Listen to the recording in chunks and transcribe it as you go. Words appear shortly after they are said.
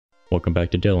Welcome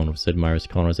back to Dylan with Sid Meier's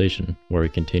Colonization, where we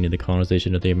continue the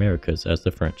colonization of the Americas as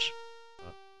the French.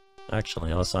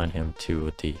 Actually, I'll assign him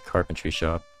to the carpentry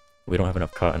shop. We don't have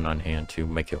enough cotton on hand to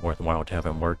make it worthwhile to have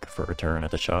him work for a turn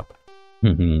at the shop.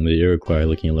 The Iroquois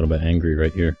looking a little bit angry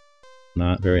right here.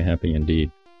 Not very happy indeed.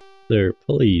 They're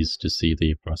pleased to see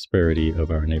the prosperity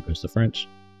of our neighbors the French,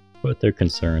 but they're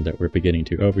concerned that we're beginning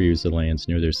to overuse the lands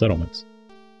near their settlements.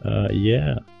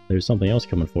 Yeah, there's something else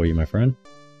coming for you, my friend.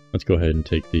 Let's go ahead and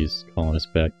take these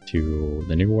colonists back to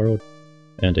the New World.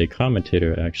 And a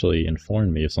commentator actually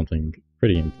informed me of something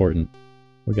pretty important.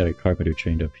 We got a carpenter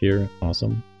trained up here.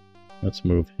 Awesome. Let's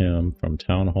move him from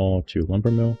Town Hall to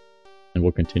Lumber Mill, and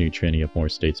we'll continue training up more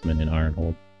statesmen in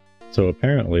Ironhold. So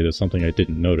apparently there's something I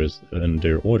didn't notice. In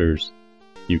their orders,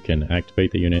 you can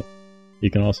activate the unit.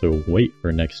 You can also wait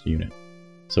for next unit.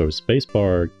 So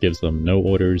spacebar gives them no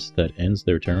orders that ends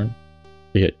their turn.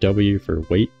 You hit W for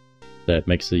wait. That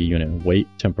makes the unit wait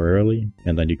temporarily,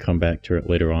 and then you come back to it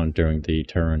later on during the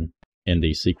turn in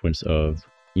the sequence of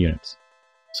units.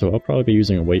 So I'll probably be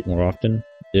using a wait more often.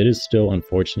 It is still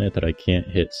unfortunate that I can't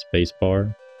hit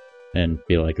spacebar and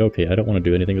be like, okay, I don't want to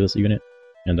do anything with this unit,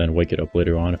 and then wake it up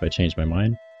later on if I change my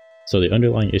mind. So the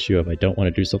underlying issue of I don't want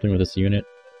to do something with this unit,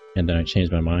 and then I change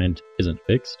my mind isn't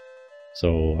fixed.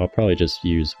 So I'll probably just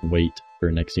use wait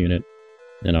for next unit,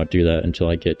 and I'll do that until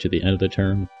I get to the end of the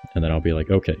turn, and then I'll be like,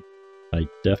 okay, I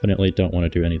definitely don't want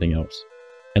to do anything else.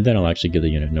 And then I'll actually give the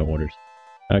unit no orders.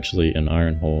 Actually, in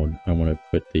Ironhold, I want to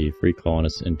put the free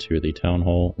colonists into the town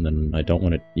hall, and then I don't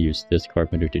want to use this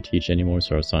carpenter to teach anymore,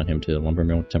 so I'll assign him to the lumber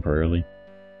mill temporarily.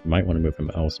 Might want to move him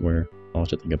elsewhere. I'll have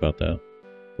to think about that.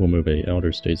 We'll move a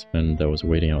elder statesman that was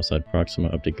waiting outside Proxima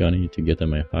up to Gunny to get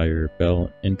them a higher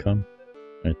bell income.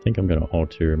 I think I'm going to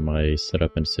alter my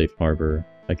setup in Safe Harbor.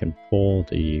 I can pull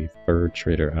the fur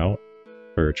trader out,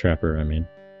 fur trapper I mean,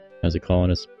 as a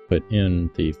colonist, put in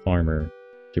the farmer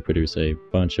to produce a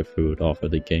bunch of food off of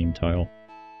the game tile,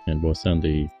 and we'll send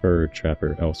the fur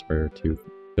trapper elsewhere to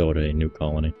build a new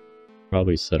colony.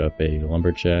 Probably set up a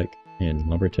lumberjack in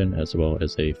Lumberton as well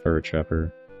as a fur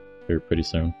trapper here pretty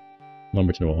soon.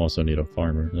 Lumberton will also need a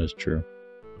farmer, that's true.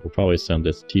 We'll probably send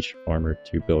this teacher farmer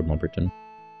to build Lumberton.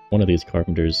 One of these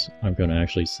carpenters I'm going to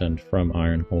actually send from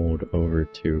Ironhold over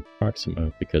to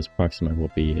Proxima, because Proxima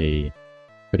will be a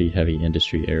pretty heavy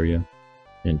industry area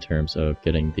in terms of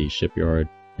getting the shipyard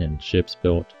and ships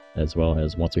built, as well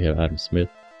as once we have Adam Smith,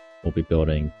 we'll be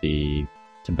building the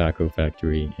tobacco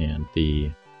factory and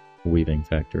the weaving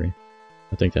factory.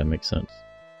 I think that makes sense.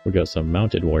 We got some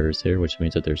mounted warriors here, which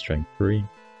means that they're strength 3.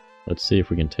 Let's see if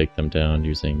we can take them down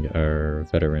using our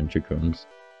veteran dragoons.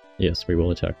 Yes, we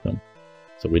will attack them.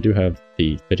 So we do have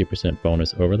the 50%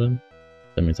 bonus over them.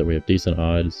 That means that we have decent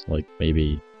odds, like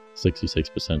maybe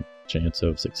 66% chance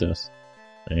of success.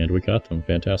 And we got them,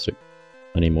 fantastic.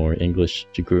 Any more English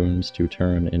dragoons to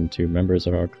turn into members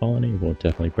of our colony, we'll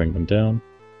definitely bring them down.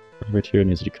 Robert here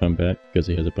needs to come back because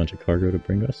he has a bunch of cargo to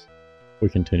bring us. We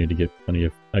continue to get plenty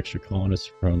of extra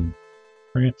colonists from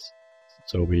France,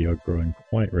 so we are growing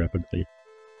quite rapidly.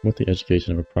 With the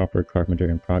education of a proper carpenter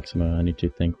in Proxima, I need to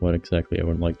think what exactly I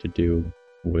would like to do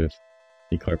with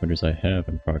the carpenters I have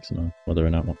in Proxima, whether or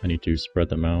not I need to spread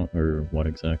them out or what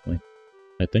exactly.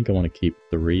 I think I want to keep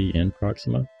 3 in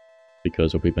Proxima,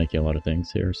 because we'll be making a lot of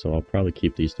things here, so I'll probably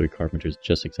keep these 3 carpenters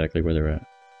just exactly where they're at.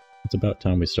 It's about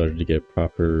time we started to get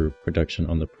proper production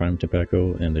on the prime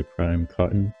tobacco and the prime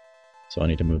cotton, so I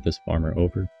need to move this farmer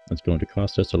over. It's going to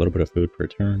cost us a little bit of food per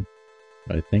turn,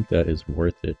 but I think that is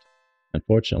worth it.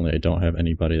 Unfortunately, I don't have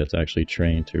anybody that's actually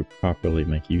trained to properly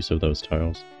make use of those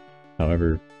tiles.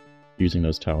 However, using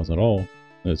those tiles at all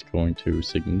is going to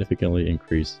significantly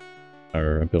increase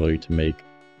our ability to make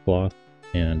cloth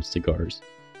and cigars.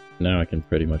 Now I can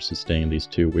pretty much sustain these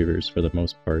 2 weavers for the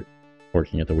most part,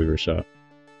 working at the weaver shop.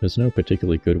 There's no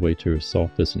particularly good way to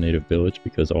assault this native village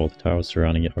because all the tiles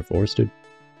surrounding it are forested.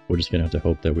 We're just going to have to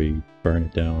hope that we burn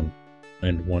it down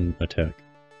in one attack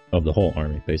of the whole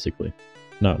army, basically.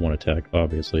 Not one attack,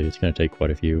 obviously, it's going to take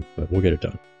quite a few, but we'll get it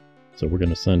done. So we're going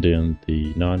to send in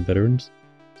the non-veterans.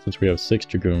 Since we have 6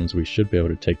 dragoons, we should be able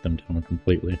to take them down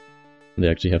completely. They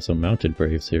actually have some mounted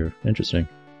braves here. Interesting.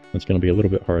 It's going to be a little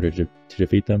bit harder to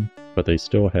defeat them, but they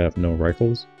still have no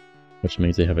rifles, which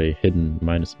means they have a hidden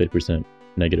minus 50%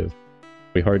 negative.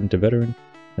 We hardened a veteran,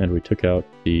 and we took out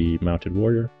the mounted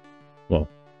warrior. Well,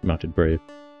 mounted brave.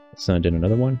 Send in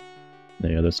another one.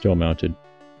 Yeah, they're still mounted.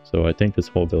 So I think this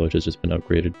whole village has just been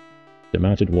upgraded. The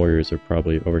mounted warriors are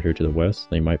probably over here to the west.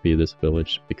 They might be this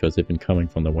village because they've been coming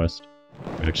from the west.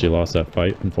 We actually lost that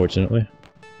fight, unfortunately.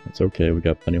 It's okay, we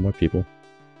got plenty more people.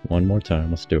 One more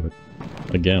time, let's do it.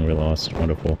 Again, we lost.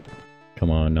 Wonderful. Come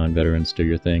on, non-veterans, do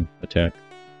your thing. Attack.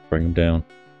 bring them down.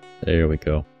 There we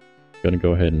go. Gonna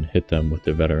go ahead and hit them with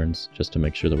the veterans just to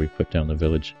make sure that we put down the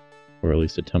village, or at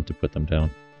least attempt to put them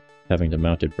down. Having the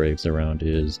mounted braves around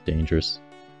is dangerous.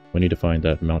 We need to find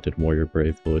that mounted warrior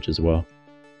brave village as well.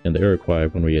 And the Iroquois,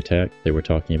 when we attacked, they were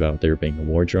talking about there being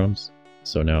war drums,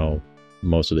 so now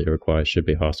most of the Iroquois should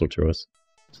be hostile to us.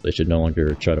 So they should no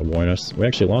longer try to warn us. We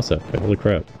actually lost that. Holy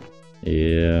crap.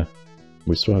 Yeah.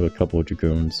 We still have a couple of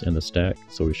dragoons in the stack,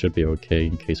 so we should be okay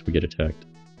in case we get attacked.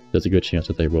 There's a good chance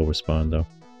that they will respond though.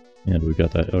 And we've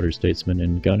got that elder statesman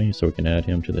in Gunny, so we can add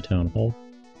him to the town hall.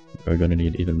 We're going to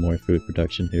need even more food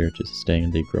production here to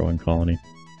sustain the growing colony.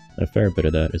 A fair bit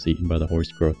of that is eaten by the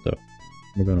horse growth though.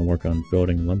 We're going to work on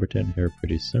building Lumberton here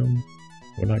pretty soon.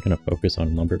 We're not going to focus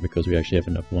on lumber because we actually have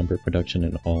enough lumber production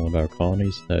in all of our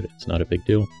colonies that it's not a big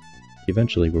deal.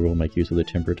 Eventually we will make use of the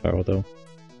timber tile though,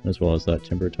 as well as that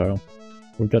timber tile.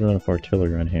 We've got enough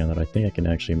artillery on hand that I think I can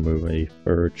actually move a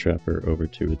fur trapper over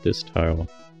to this tile,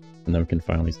 and then we can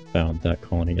finally found that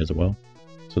colony as well.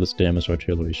 So this damaged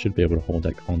artillery should be able to hold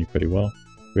that colony pretty well.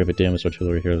 We have a damaged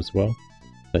artillery here as well.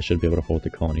 That should be able to hold the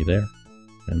colony there.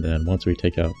 And then once we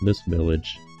take out this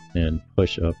village and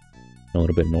push up a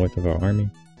little bit north of our army,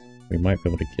 we might be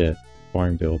able to get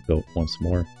Farmville built once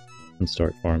more and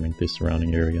start farming the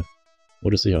surrounding area.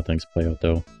 We'll just see how things play out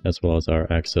though, as well as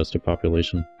our access to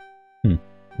population.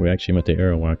 We actually met the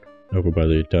Arawak over by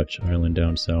the Dutch island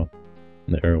down south,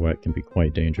 and the Arawak can be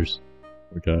quite dangerous.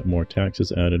 We got more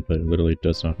taxes added, but it literally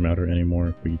does not matter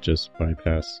anymore. We just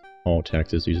bypass all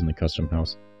taxes using the custom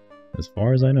house. As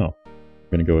far as I know, I'm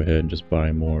going to go ahead and just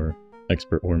buy more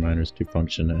expert ore miners to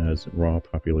function as raw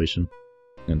population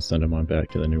and send them on back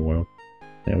to the New World.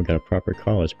 And we got a proper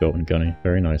college built in Gunny.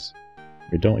 Very nice.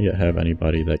 We don't yet have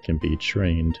anybody that can be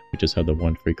trained. We just have the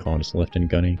one free colonist left in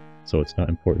Gunny, so it's not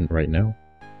important right now,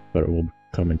 but it will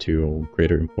come into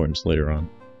greater importance later on.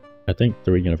 I think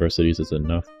 3 universities is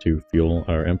enough to fuel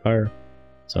our empire,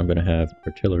 so I'm going to have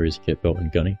artillery's kit built in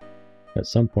Gunny. At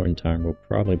some point in time, we'll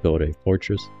probably build a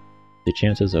fortress. The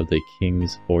chances of the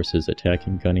king's forces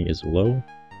attacking Gunny is low,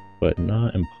 but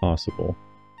not impossible.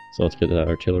 So let's get that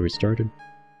artillery started.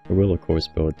 We will of course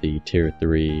build the tier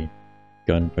 3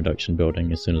 gun production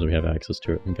building as soon as we have access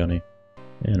to it in Gunny.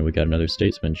 And we got another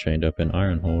statesman trained up in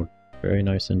Ironhold. Very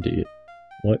nice indeed.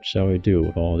 What shall we do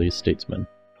with all these statesmen?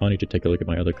 I'll need to take a look at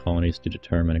my other colonies to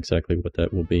determine exactly what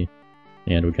that will be.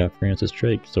 And we got Francis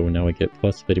Drake, so now we get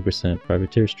plus 50%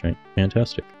 privateer strength.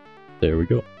 Fantastic. There we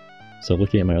go. So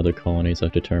looking at my other colonies,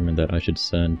 I've determined that I should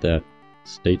send that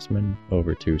statesman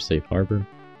over to Safe Harbor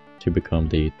to become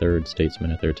the 3rd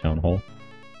statesman at their town hall.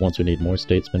 Once we need more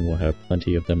statesmen, we'll have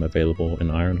plenty of them available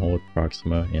in Ironhold,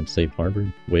 Proxima, and Safe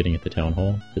Harbor, waiting at the town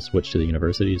hall to switch to the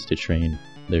universities to train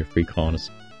their free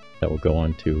colonists that will go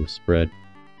on to spread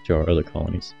to our other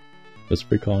colonies. This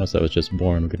free colonist that was just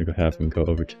born, we're going to have him go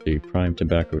over to the prime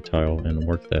tobacco tile and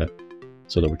work that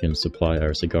so that we can supply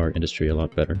our cigar industry a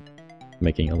lot better,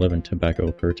 making 11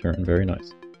 tobacco per turn. Very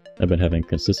nice. I've been having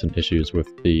consistent issues with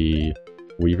the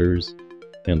weavers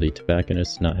and the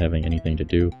tobacconists not having anything to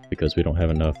do because we don't have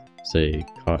enough, say,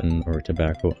 cotton or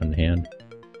tobacco on hand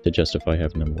to justify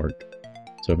having them work.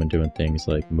 So I've been doing things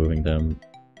like moving them,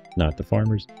 not the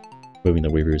farmers, moving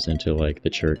the weavers into like the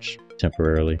church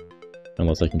temporarily,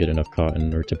 unless I can get enough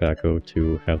cotton or tobacco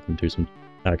to have them do some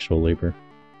actual labor.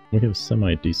 We have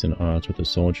semi-decent odds with the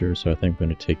soldier, so I think I'm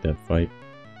going to take that fight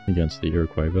against the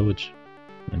Iroquois village.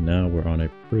 And now we're on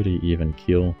a pretty even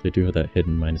keel. They do have that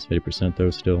hidden minus 50% though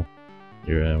still.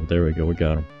 Yeah, there we go, we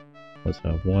got him. Let's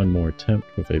have one more attempt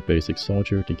with a basic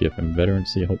soldier to give him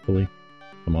veterancy, hopefully.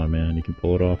 Come on, man, you can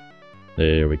pull it off.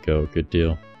 There we go, good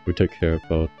deal. We took care of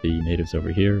both the natives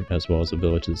over here as well as the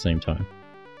village at the same time.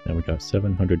 And we got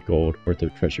 700 gold worth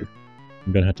of treasure.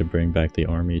 I'm gonna have to bring back the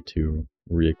army to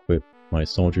re-equip my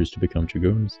soldiers to become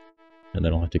dragoons, and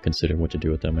then I'll have to consider what to do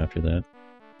with them after that.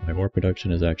 My ore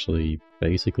production is actually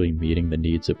basically meeting the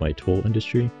needs of my tool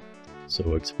industry,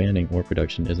 so expanding ore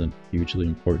production isn't hugely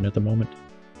important at the moment,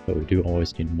 but we do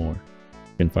always need more.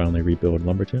 We can finally rebuild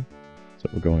Lumberton, so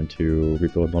we're going to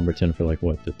rebuild Lumberton for like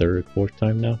what, the 3rd, 4th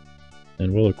time now?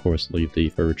 And we'll of course leave the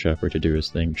fur trapper to do his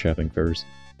thing trapping furs.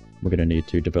 We're going to need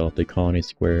to develop the colony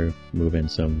square, move in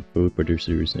some food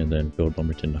producers, and then build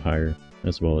Lumberton to hire,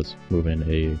 as well as move in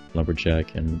a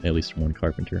lumberjack and at least 1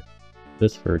 carpenter.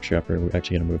 This fur trapper, we're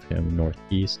actually going to move him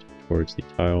northeast towards the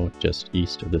tile just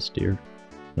east of this deer,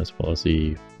 as well as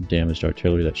the damaged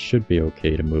artillery that should be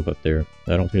okay to move up there.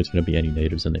 I don't think there's going to be any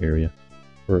natives in the area.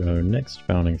 For our next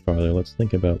founding father, let's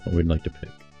think about what we'd like to pick.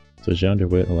 So Jean de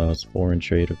Witt allows foreign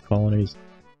trade of colonies.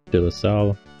 De La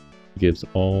Salle gives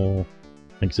all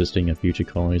existing and future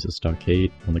colonies a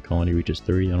stockade when the colony reaches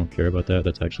 3. I don't care about that.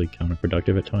 That's actually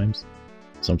counterproductive at times.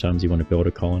 Sometimes you want to build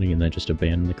a colony and then just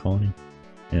abandon the colony.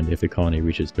 And if the colony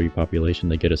reaches 3 population,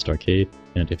 they get a stockade.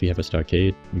 And if you have a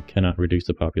stockade, you cannot reduce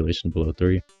the population below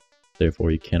 3.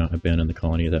 Therefore, you cannot abandon the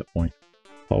colony at that point.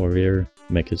 Paul Revere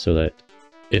makes it so that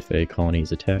if a colony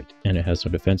is attacked and it has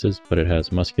no defenses, but it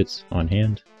has muskets on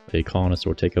hand, a colonist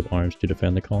will take up arms to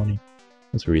defend the colony.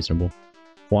 That's reasonable.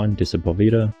 Juan de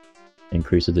Sepulveda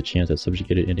increases the chance that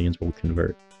subjugated Indians will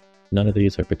convert. None of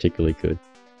these are particularly good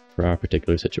for our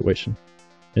particular situation.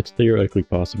 It's theoretically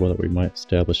possible that we might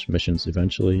establish missions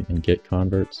eventually and get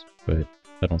converts, but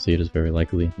I don't see it as very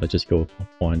likely. Let's just go with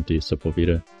Juan de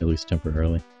Sepulveda, at least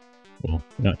temporarily. Well,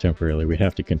 not temporarily, we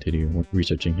have to continue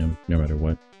researching him no matter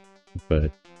what, but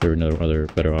there are no other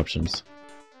better options.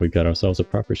 We've got ourselves a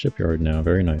proper shipyard now,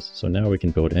 very nice. So now we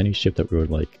can build any ship that we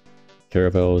would like.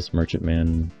 Caravels,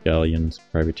 merchantmen, galleons,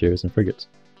 privateers, and frigates.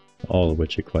 All of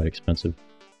which are quite expensive.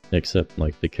 Except,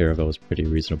 like, the caravel is pretty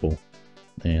reasonable.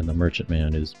 And the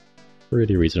merchantman is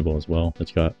pretty reasonable as well.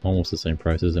 It's got almost the same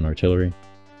prices in artillery,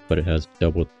 but it has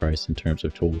double the price in terms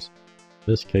of tools.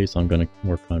 In this case, I'm going to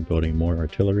work on building more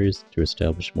artilleries to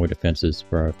establish more defenses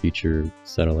for our future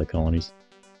satellite colonies.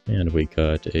 And we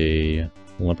got a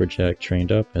lumberjack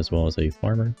trained up as well as a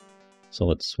farmer. So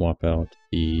let's swap out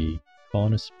the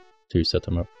colonists to set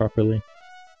them up properly.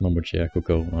 Lumberjack will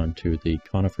go on to the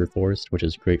conifer forest, which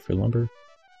is great for lumber.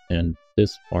 And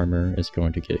this farmer is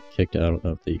going to get kicked out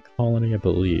of the colony, I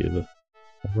believe.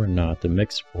 Or not, the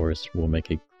mixed forest will make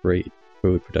a great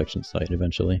food production site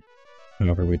eventually.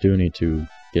 However, we do need to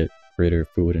get greater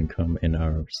food income in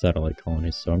our satellite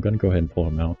colonies, so I'm going to go ahead and pull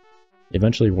them out.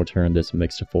 Eventually we'll turn this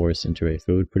mixed forest into a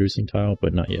food producing tile,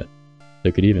 but not yet.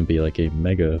 There could even be like a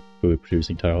mega food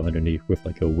producing tile underneath with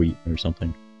like a wheat or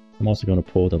something. I'm also going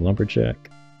to pull the lumberjack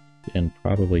and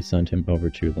probably send him over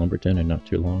to Lumberton in not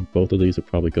too long. Both of these will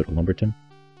probably go to Lumberton.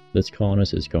 This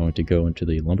colonist is going to go into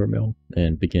the lumber mill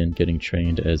and begin getting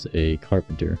trained as a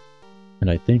carpenter. And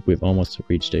I think we've almost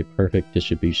reached a perfect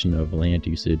distribution of land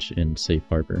usage in Safe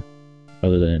Harbor,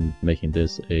 other than making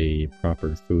this a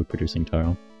proper food producing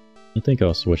tile. I think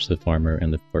I'll switch the farmer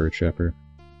and the fur trapper.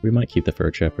 We might keep the fur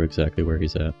trapper exactly where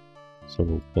he's at. So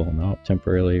we'll pull him out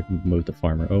temporarily, move the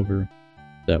farmer over.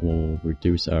 That will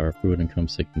reduce our food income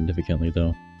significantly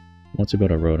though. Once we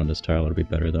build a road on this tile, it'll be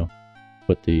better though.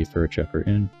 Put the fur trapper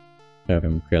in, have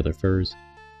him gather furs.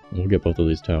 We'll get both of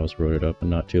these tiles roaded up in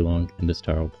not too long, and this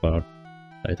tile plowed.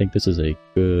 I think this is a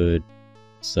good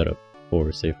setup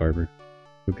for Safe Harbor.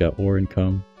 We've got ore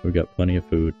income, we've got plenty of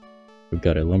food, we've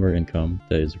got a lumber income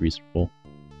that is reasonable,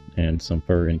 and some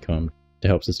fur income to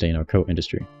help sustain our coat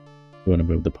industry. We want to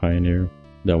move the pioneer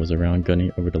that was around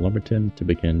Gunny over to Lumberton to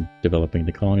begin developing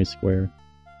the colony square,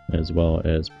 as well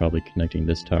as probably connecting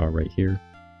this tower right here.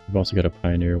 We've also got a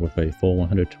pioneer with a full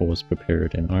 100 tools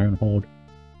prepared in Ironhold.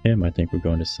 Him I think we're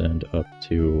going to send up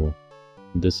to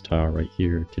this tower right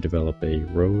here to develop a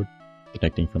road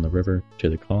connecting from the river to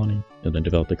the colony, and then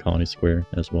develop the colony square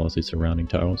as well as the surrounding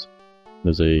towers.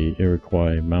 There's a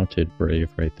Iroquois mounted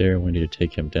brave right there. We need to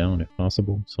take him down if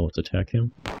possible, so let's attack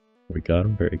him. We got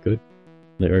him, very good.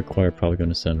 The Iroquois are probably going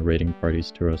to send raiding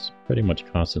parties to us pretty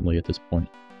much constantly at this point,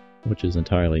 which is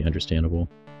entirely understandable.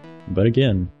 But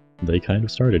again, they kind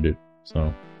of started it,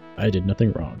 so I did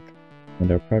nothing wrong.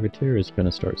 And our privateer is going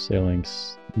to start sailing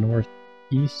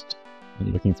northeast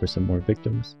and looking for some more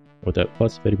victims. With that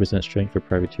plus 50% strength for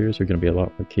privateers, we're going to be a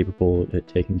lot more capable at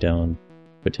taking down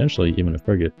potentially even a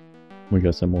frigate. We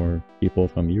got some more people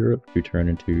from Europe to turn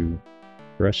into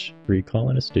fresh free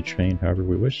colonists to train however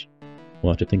we wish.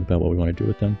 We'll have to think about what we want to do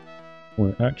with them.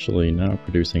 We're actually now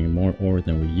producing more ore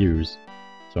than we use,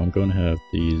 so I'm going to have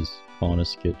these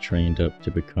colonists get trained up to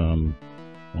become...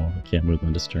 well, I can't move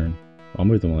them this turn. I'll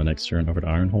move them on the next turn over to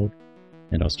Ironhold,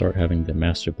 and I'll start having the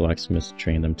master blacksmiths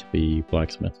train them to be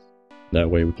blacksmiths.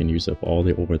 That way we can use up all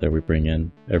the ore that we bring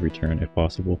in every turn if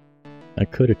possible. I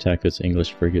could attack this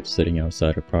English frigate sitting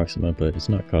outside of Proxima, but it's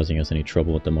not causing us any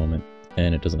trouble at the moment,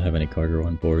 and it doesn't have any cargo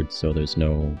on board, so there's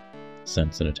no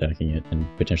sense in attacking it and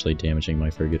potentially damaging my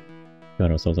frigate.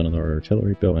 Got ourselves another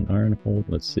artillery built in Ironhold.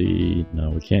 Let's see.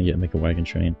 No, we can't yet make a wagon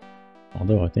train.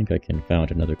 Although I think I can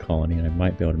found another colony, and I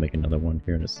might be able to make another one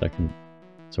here in a second.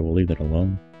 So we'll leave that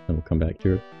alone, then we'll come back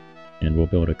to it. And we'll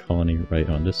build a colony right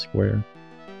on this square.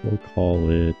 We'll call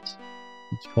it...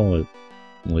 let's call it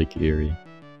Lake Erie.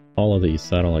 All of these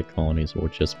satellite colonies will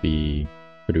just be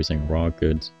producing raw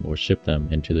goods. We'll ship them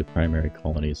into the primary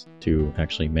colonies to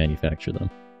actually manufacture them.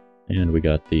 And we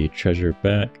got the treasure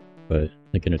back, but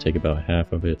they're going to take about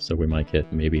half of it, so we might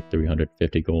get maybe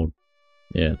 350 gold.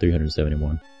 Yeah,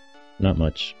 371. Not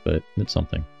much, but it's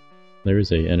something. There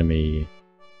is a enemy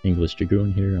English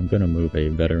Dragoon here. I'm going to move a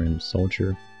veteran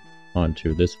soldier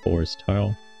onto this forest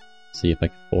tile. See if I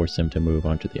can force him to move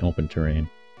onto the open terrain,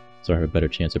 so I have a better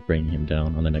chance of bringing him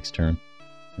down on the next turn.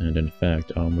 And in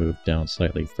fact, I'll move down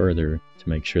slightly further to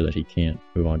make sure that he can't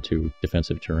move onto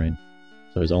defensive terrain.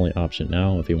 So his only option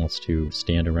now, if he wants to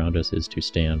stand around us, is to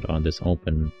stand on this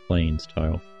open plains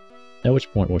tile, at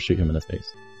which point we'll shoot him in the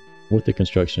face. With the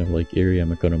construction of Lake Erie,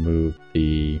 I'm going to move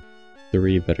the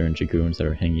 3 veteran Dragoons that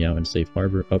are hanging out in Safe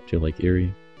Harbor up to Lake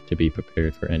Erie to be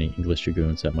prepared for any English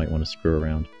Dragoons that might want to screw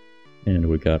around. And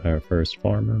we got our first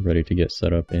farmer ready to get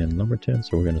set up in Lumberton,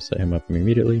 so we're going to set him up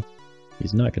immediately.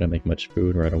 He's not going to make much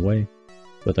food right away,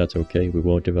 but that's okay. We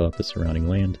will develop the surrounding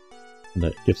land. And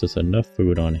that gives us enough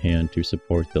food on hand to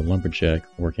support the lumberjack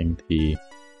working the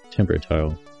timber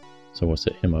tile. So we'll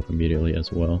set him up immediately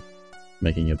as well,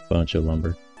 making a bunch of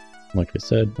lumber. Like I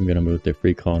said, I'm going to move the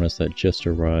free colonists that just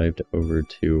arrived over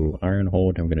to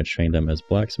Ironhold. I'm going to train them as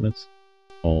blacksmiths.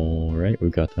 Alright,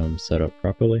 we've got them set up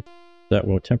properly. That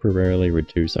will temporarily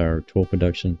reduce our tool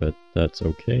production, but that's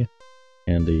okay.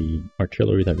 And the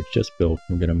artillery that we just built,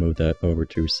 I'm going to move that over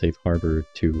to Safe Harbor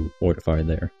to fortify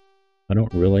there. I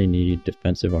don't really need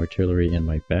defensive artillery in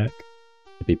my back.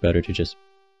 It'd be better to just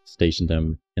station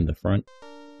them in the front,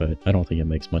 but I don't think it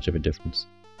makes much of a difference.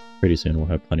 Pretty soon we'll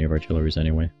have plenty of artilleries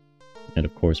anyway. And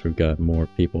of course we've got more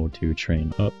people to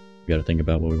train up. We got to think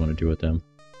about what we want to do with them.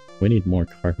 We need more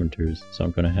carpenters, so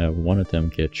I'm going to have one of them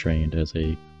get trained as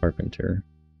a carpenter.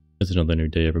 It's another new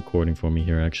day of recording for me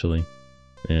here actually.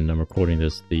 And I'm recording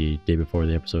this the day before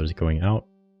the episode is going out,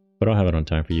 but I'll have it on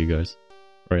time for you guys.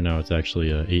 Right now it's actually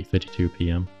 8:52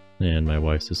 p.m. and my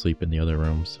wife's asleep in the other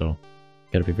room, so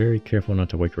gotta be very careful not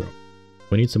to wake her up.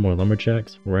 We need some more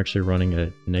lumberjacks. We're actually running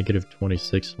at negative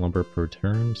 26 lumber per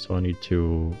turn, so I need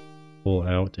to pull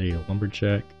out a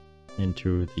lumberjack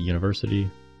into the university,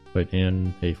 put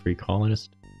in a free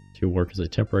colonist to work as a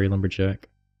temporary lumberjack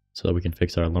so that we can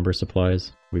fix our lumber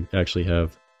supplies. We actually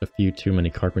have a few too many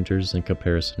carpenters in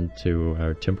comparison to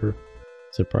our timber.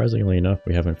 Surprisingly enough,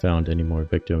 we haven't found any more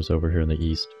victims over here in the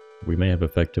east. We may have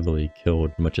effectively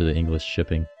killed much of the English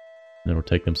shipping, and it'll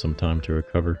take them some time to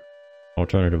recover.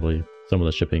 Alternatively, some of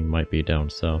the shipping might be down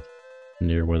south,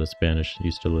 near where the Spanish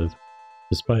used to live.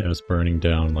 Despite us burning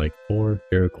down like 4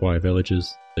 Iroquois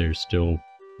villages, they're still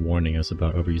warning us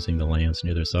about overusing the lands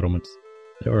near their settlements.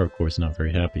 They are of course not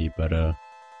very happy, but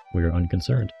we are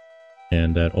unconcerned.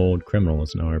 And that old criminal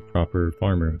is now our proper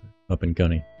farmer up in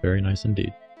Gunny. Very nice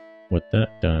indeed. With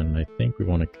that done, I think we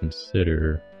want to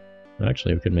consider...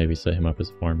 Actually, we could maybe set him up as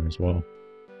a farmer as well.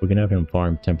 We can have him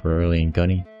farm temporarily in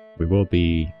Gunny. We will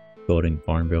be building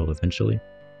Farmville eventually.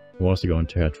 We're also going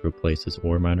to have to replace this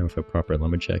ore miner with a proper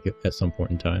lumberjack at some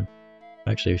point in time.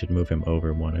 Actually, I should move him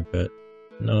over one, I bet.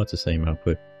 No, it's the same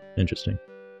output. Interesting.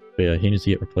 But yeah, he needs to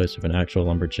get replaced with an actual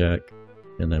lumberjack.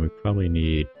 And then we probably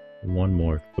need one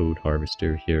more food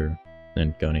harvester here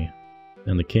in Gunny.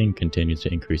 And the king continues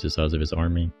to increase the size of his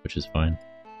army, which is fine.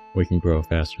 We can grow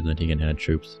faster than he can add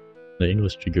troops. The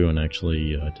English Dragoon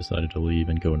actually decided to leave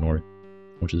and go north,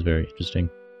 which is very interesting.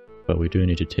 But we do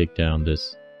need to take down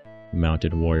this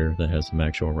mounted warrior that has some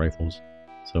actual rifles.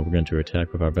 So we're going to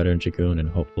attack with our veteran Dragoon and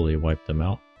hopefully wipe them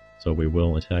out. So we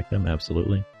will attack them,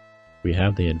 absolutely. We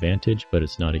have the advantage, but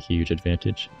it's not a huge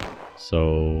advantage.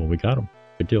 So we got them.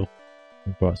 Good deal.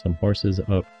 We brought some horses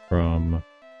up from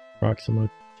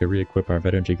Proxima to re-equip our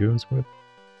veteran Dragoons with.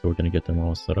 So we're going to get them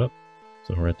all set up.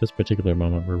 So at this particular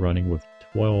moment, we're running with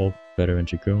 12 veteran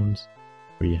Dragoons.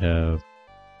 We have,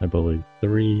 I believe,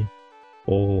 3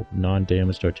 full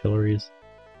non-damaged artilleries,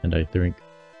 and I think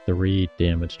 3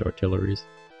 damaged artilleries.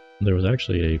 There was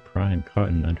actually a prime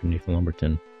cotton underneath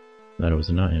Lumberton that I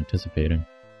was not anticipating.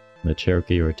 The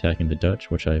Cherokee are attacking the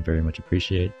Dutch, which I very much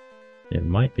appreciate. It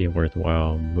might be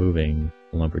worthwhile moving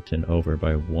Lumberton over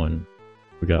by 1.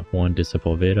 We got 1 de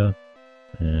Sepulveda,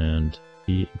 and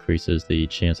he increases the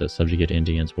chance that subjugate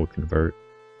Indians will convert.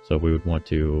 So we would want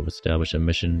to establish a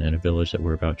mission in a village that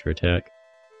we're about to attack,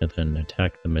 and then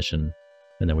attack the mission,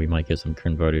 and then we might get some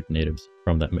converted natives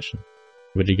from that mission.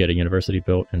 We did get a university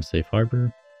built in Safe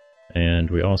Harbor, and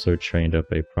we also trained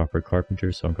up a proper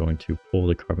carpenter, so I'm going to pull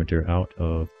the carpenter out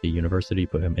of the university,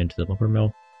 put him into the lumber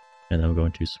mill, and I'm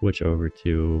going to switch over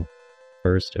to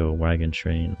first a wagon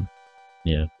train.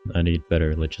 Yeah, I need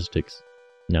better logistics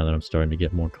now that I'm starting to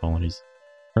get more colonies.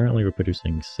 Currently we're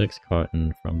producing 6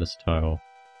 cotton from this tile.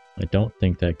 I don't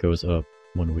think that goes up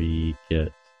when we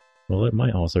get... Well, it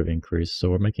might also increase, so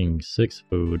we're making 6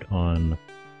 food on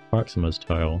Proxima's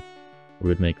tile. We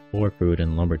would make 4 food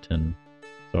in Lumberton.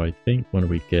 So I think when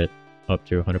we get up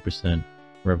to 100%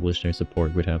 revolutionary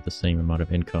support, we'd have the same amount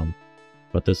of income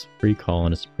But this free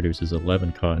colonist produces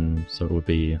 11 cotton, so it would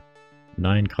be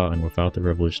 9 cotton without the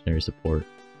revolutionary support.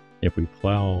 If we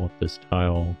plow this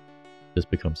tile, this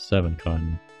becomes 7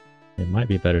 cotton. It might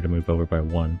be better to move over by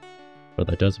 1, but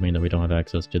that does mean that we don't have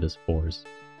access to this forest.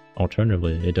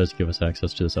 Alternatively, it does give us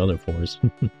access to this other forest,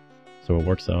 so it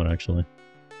works out actually.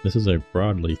 This is a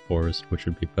broadleaf forest, which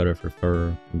would be better for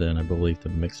fur than I believe the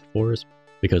mixed forest,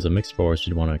 because a mixed forest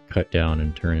you'd want to cut down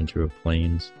and turn into a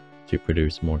plains to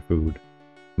produce more food.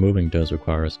 Moving does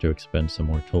require us to expend some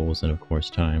more tools and of course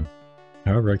time.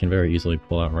 However, I can very easily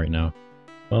pull out right now.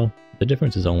 Well, the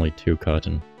difference is only 2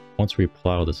 cotton. Once we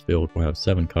plow this field, we'll have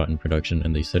 7 cotton production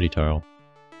in the city tile,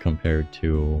 compared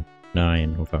to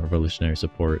 9 without revolutionary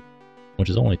support, which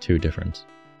is only 2 difference.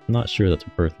 I'm not sure that's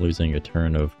worth losing a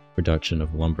turn of production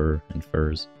of lumber and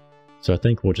furs. So I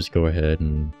think we'll just go ahead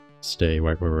and stay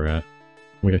right where we're at.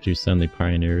 We have to send the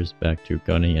pioneers back to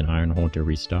Gunny and Ironhold to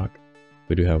restock.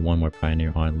 We do have 1 more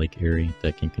pioneer on Lake Erie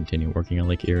that can continue working on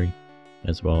Lake Erie,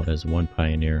 as well as 1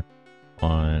 pioneer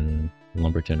on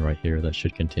Lumberton right here that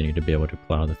should continue to be able to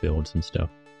plow the fields and stuff.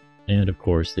 And of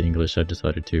course, the English have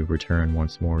decided to return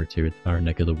once more to our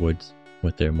neck of the woods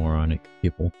with their moronic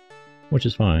people, which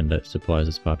is fine. That supplies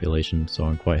its population, so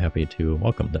I'm quite happy to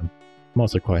welcome them. I'm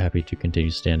also quite happy to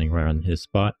continue standing right on his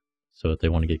spot, so if they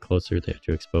want to get closer, they have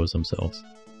to expose themselves.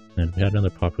 And we had another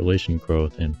population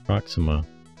growth in Proxima,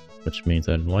 which means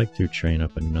I'd like to train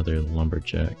up another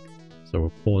lumberjack. So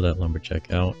we'll pull that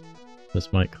lumberjack out.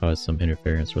 This might cause some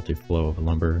interference with the flow of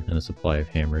lumber and the supply of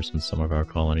hammers in some of our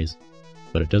colonies,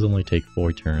 but it does only take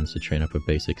 4 turns to train up a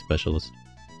basic specialist,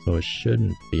 so it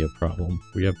shouldn't be a problem.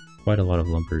 We have quite a lot of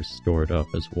lumber stored up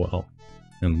as well,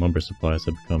 and lumber supplies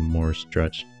have become more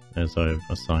stretched as I've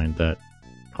assigned that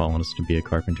colonist to be a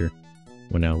carpenter.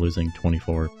 We're now losing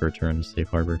 24 per turn to Safe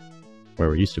Harbor,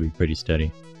 where it used to be pretty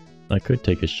steady. I could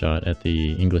take a shot at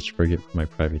the English frigate for my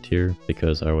privateer,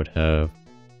 because I would have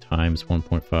times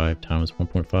 1.5 times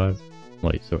 1.5,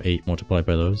 like so 8 multiplied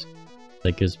by those.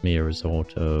 That gives me a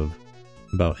result of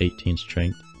about 18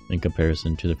 strength in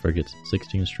comparison to the frigate's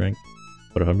 16 strength.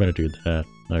 But if I'm going to do that,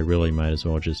 I really might as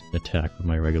well just attack with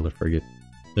my regular frigate.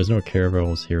 There's no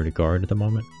caravels here to guard at the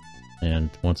moment, and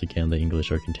once again the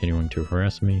English are continuing to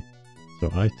harass me, so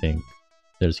I think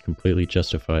that it's completely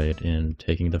justified in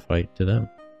taking the fight to them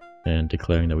and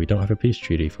declaring that we don't have a peace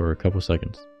treaty for a couple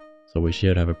seconds. So we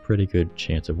should have a pretty good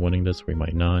chance of winning this. We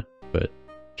might not, but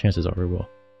chances are we will.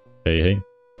 Hey,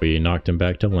 we knocked him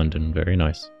back to London. Very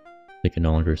nice. They can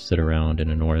no longer sit around and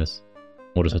annoy us.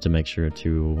 We'll just have to make sure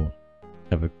to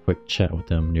have a quick chat with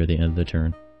them near the end of the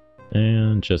turn.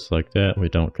 And just like that, we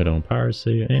don't condone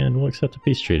piracy, and we'll accept a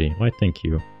peace treaty. Why, thank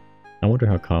you. I wonder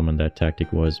how common that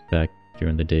tactic was back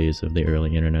during the days of the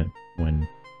early internet, when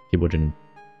people didn't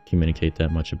communicate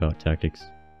that much about tactics,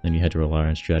 and you had to rely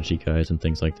on strategy guides and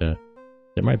things like that.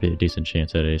 There might be a decent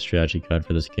chance that a strategy guide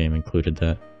for this game included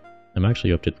that. I'm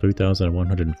actually up to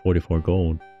 3,144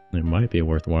 gold. It might be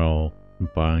worthwhile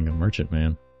buying a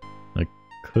merchantman. I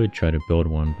could try to build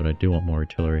one, but I do want more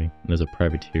artillery. There's a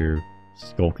privateer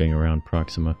skulking around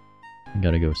Proxima. I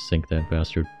gotta go sink that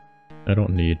bastard. I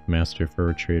don't need master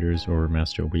fur traders or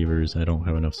master weavers. I don't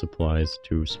have enough supplies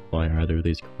to supply either of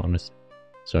these colonists,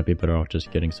 so I'd be better off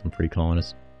just getting some free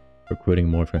colonists. Recruiting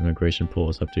more for immigration pool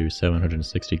is up to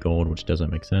 760 gold, which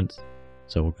doesn't make sense,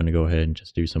 so we're going to go ahead and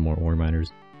just do some more ore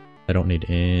miners. I don't need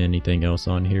anything else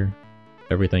on here.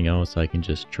 Everything else I can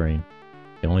just train.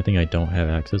 The only thing I don't have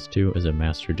access to is a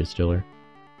master distiller,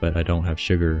 but I don't have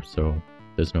sugar, so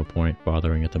there's no point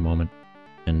bothering at the moment.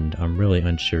 And I'm really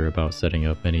unsure about setting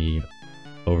up any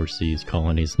overseas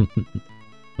colonies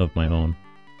of my own,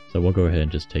 so we'll go ahead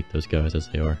and just take those guys as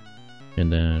they are.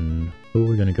 And then who are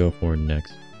we going to go for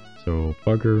next? So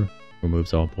Bugger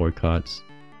removes all boycotts.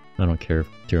 I don't care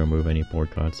to remove any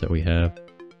boycotts that we have.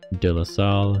 De La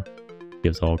Salle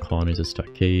gives all colonies a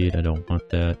stockade. I don't want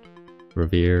that.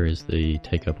 Revere is the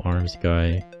take up arms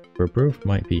guy. Verbroof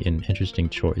might be an interesting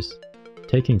choice.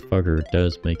 Taking Fugger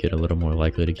does make it a little more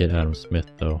likely to get Adam Smith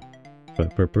though.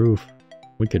 But Verbroof,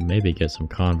 we could maybe get some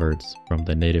converts from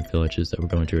the native villages that we're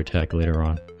going to attack later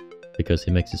on, because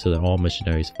he makes it so that all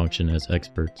missionaries function as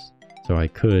experts. So I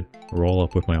could roll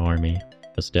up with my army,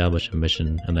 establish a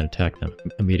mission, and then attack them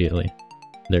immediately.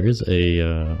 There is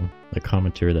a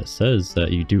commentary that says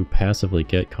that you do passively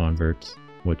get converts,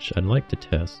 which I'd like to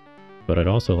test, but I'd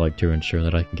also like to ensure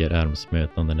that I can get Adam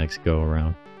Smith on the next go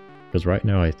around. Because right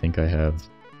now I think I have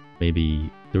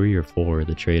maybe 3 or 4 of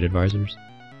the trade advisors,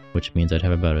 which means I'd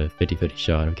have about a 50-50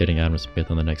 shot of getting Adam Smith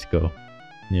on the next go.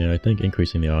 Yeah, I think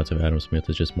increasing the odds of Adam Smith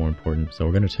is just more important, so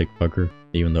we're going to take Bugger,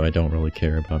 even though I don't really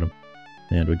care about him.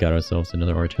 And we got ourselves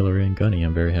another artillery and gunny.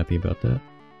 I'm very happy about that.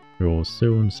 We will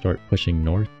soon start pushing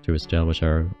north to establish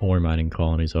our ore mining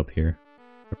colonies up here.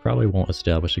 I probably won't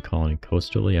establish a colony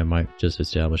coastally, I might just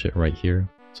establish it right here,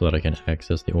 so that I can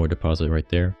access the ore deposit right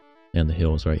there, and the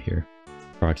hills right here.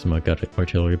 Proxima got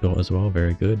artillery built as well,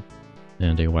 very good.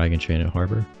 And a wagon train at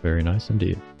harbor, very nice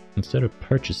indeed. Instead of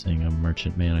purchasing a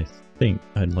merchantman, I think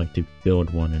I'd like to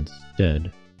build one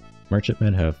instead.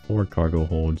 Merchantmen have 4 cargo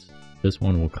holds. This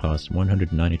one will cost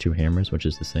 192 hammers, which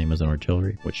is the same as an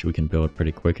artillery, which we can build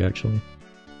pretty quick actually.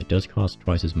 It does cost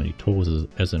twice as many tools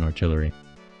as an artillery.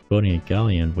 Building a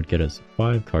galleon would get us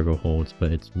 5 cargo holds,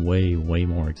 but it's way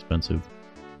more expensive,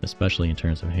 especially in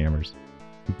terms of hammers.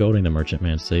 Building the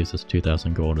merchantman saves us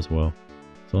 2,000 gold as well.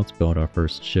 So let's build our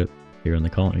first ship here in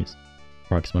the colonies.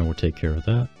 Proxima will take care of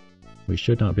that. We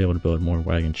should not be able to build more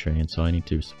wagon trains, so I need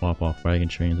to swap off wagon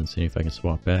trains and see if I can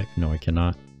swap back. No, I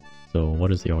cannot. So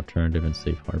what is the alternative in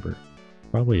safe harbor?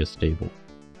 Probably a stable.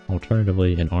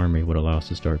 Alternatively, an army would allow us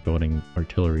to start building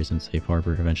artilleries in safe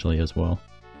harbor eventually as well.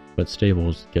 But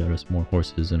stables get us more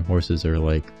horses, and horses are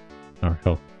like our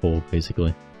health pool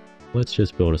basically. Let's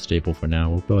just build a stable for now.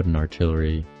 We'll build an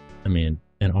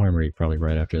an armory probably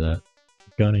right after that.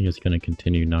 Gunning is going to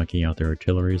continue knocking out their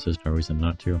artilleries, there's no reason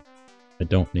not to. I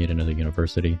don't need another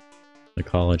university. The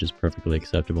college is perfectly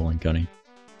acceptable in gunning.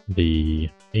 The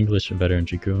English veteran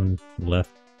dragoon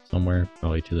left somewhere,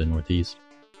 probably to the northeast,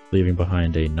 leaving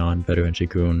behind a non-veteran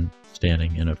dragoon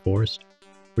standing in a forest.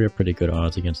 We have pretty good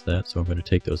odds against that, so I'm going to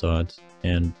take those odds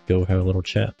and go have a little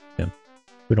chat with him.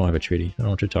 We don't have a treaty, I don't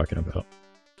know what you're talking about.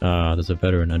 There's a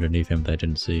veteran underneath him that I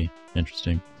didn't see.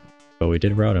 Interesting. But we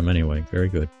did rout him anyway, very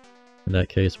good. In that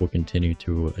case, we'll continue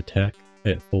to attack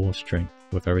at full strength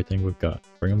with everything we've got.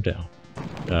 Bring them down.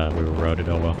 We were routed,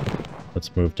 oh well.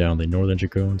 Let's move down the northern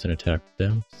dragoons and attack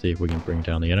them. See if we can bring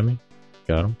down the enemy.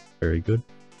 Got him. Very good.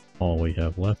 All we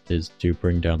have left is to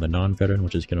bring down the non-veteran,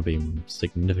 which is going to be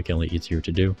significantly easier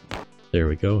to do. There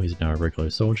we go. He's now a regular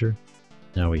soldier.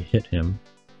 Now we hit him.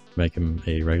 Make him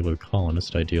a regular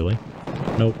colonist, ideally.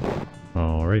 Nope.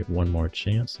 Alright, one more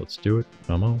chance. Let's do it.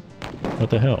 Come on. What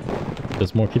the hell?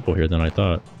 There's more people here than I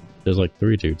thought. There's like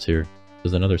 3 dudes here.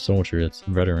 There's another soldier that's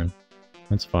a veteran.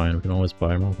 That's fine, we can always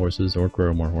buy more horses or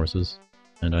grow more horses.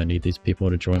 And I need these people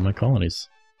to join my colonies.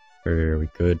 Very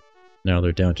good. Now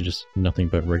they're down to just nothing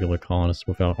but regular colonists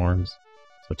without arms.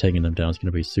 So taking them down is going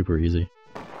to be super easy.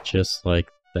 Just like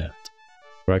that.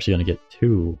 We're actually going to get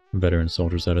 2 veteran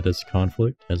soldiers out of this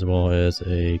conflict, as well as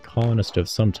a colonist of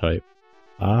some type.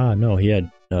 Ah, no, he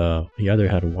either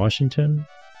had Washington,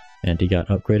 and he got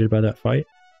upgraded by that fight,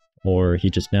 or he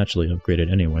just naturally upgraded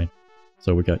anyway.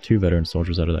 So we got 2 veteran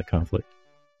soldiers out of that conflict.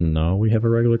 No, we have a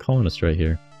regular colonist right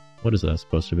here. What is that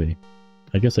supposed to be?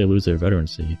 I guess they lose their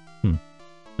veterancy.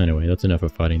 Anyway, that's enough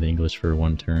of fighting the English for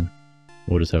one turn.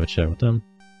 We'll just have a chat with them.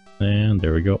 And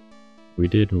there we go. We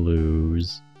did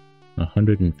lose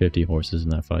 150 horses in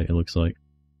that fight, it looks like.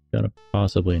 Gonna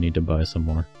possibly need to buy some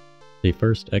more. The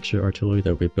first extra artillery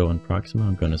that we built in Proxima,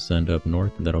 I'm going to send up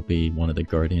north, and that'll be one of the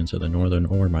guardians of the northern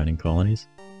ore mining colonies.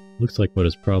 Looks like what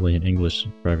is probably an English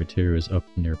privateer is up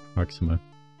near Proxima.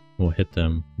 We'll hit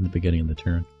them in the beginning of the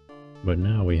turn. But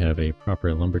now we have a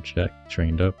proper lumberjack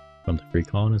trained up from the free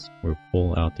colonists. We'll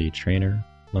pull out the trainer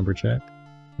lumberjack.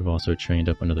 We've also trained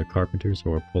up another carpenter, so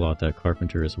we'll pull out that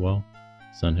carpenter as well.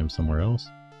 Send him somewhere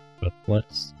else. But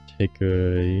let's take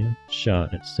a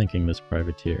shot at sinking this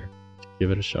privateer. Give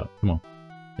it a shot. Come on.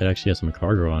 It actually has some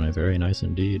cargo on it. Very nice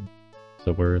indeed.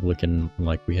 So we're looking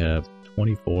like we have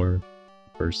 24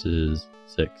 versus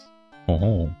 6.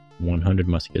 Oh, 100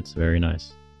 muskets. Very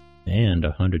nice. And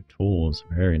 100 tools.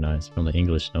 Very nice. From the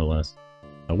English, no less.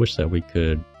 I wish that we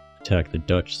could attack the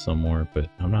Dutch some more, but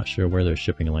I'm not sure where their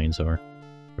shipping lanes are.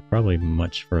 They're probably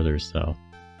much further south.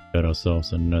 Got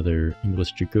ourselves another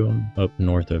English dragoon up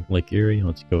north of Lake Erie.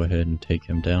 Let's go ahead and take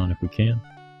him down if we can.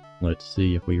 Let's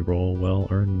see if we roll well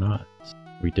or not.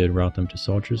 We did route them to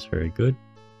soldiers, very good.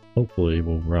 Hopefully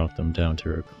we'll route them down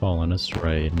to a colonist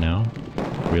right now.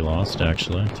 We lost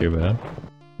actually, too bad.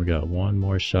 We got one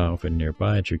more shot with a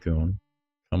nearby dragoon.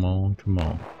 Come on, come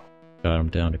on. Got him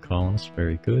down to colonist,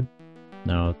 very good.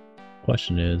 Now, the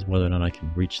question is whether or not I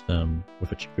can reach them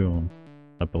with a dragoon.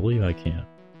 I believe I can.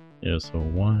 Yeah, so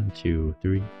 1, 2,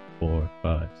 3, 4,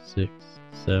 5, 6,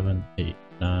 7, 8,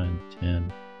 9,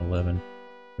 10, 11.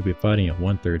 We'll be fighting at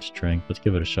 1/3 strength. Let's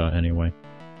give it a shot anyway.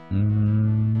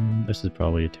 This is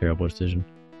probably a terrible decision.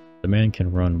 The man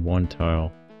can run 1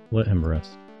 tile. Let him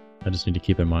rest. I just need to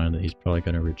keep in mind that he's probably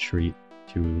going to retreat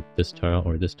to this tile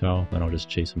or this tile, then I'll just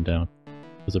chase him down.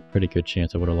 There's a pretty good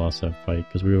chance I would have lost that fight,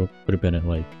 because we would have been at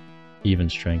like even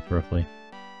strength roughly.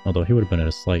 Although he would have been at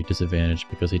a slight disadvantage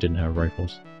because he didn't have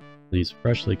rifles. These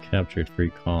freshly captured free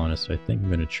colonists, I think I'm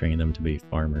going to train them to be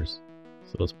farmers.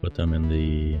 So let's put them in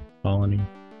the colony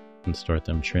and start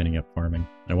them training up farming.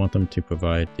 I want them to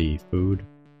provide the food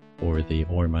for the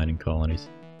ore mining colonies.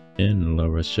 In La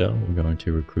Rochelle, we're going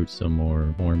to recruit some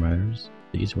more ore miners.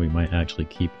 These we might actually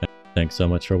keep. Thanks so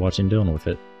much for watching Dealing With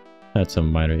It. Had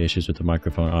some minor issues with the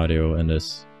microphone audio in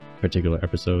this particular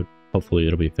episode. Hopefully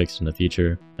it'll be fixed in the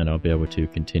future, and I'll be able to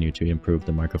continue to improve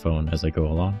the microphone as I go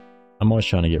along. I'm always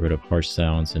trying to get rid of harsh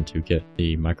sounds and to get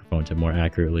the microphone to more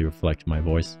accurately reflect my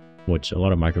voice, which a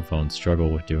lot of microphones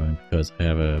struggle with doing because I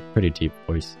have a pretty deep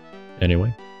voice.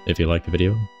 Anyway, if you liked the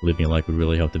video, leaving a like would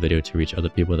really help the video to reach other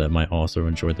people that might also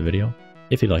enjoy the video.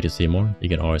 If you'd like to see more, you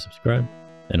can always subscribe,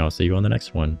 and I'll see you on the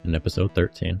next one in episode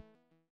 13.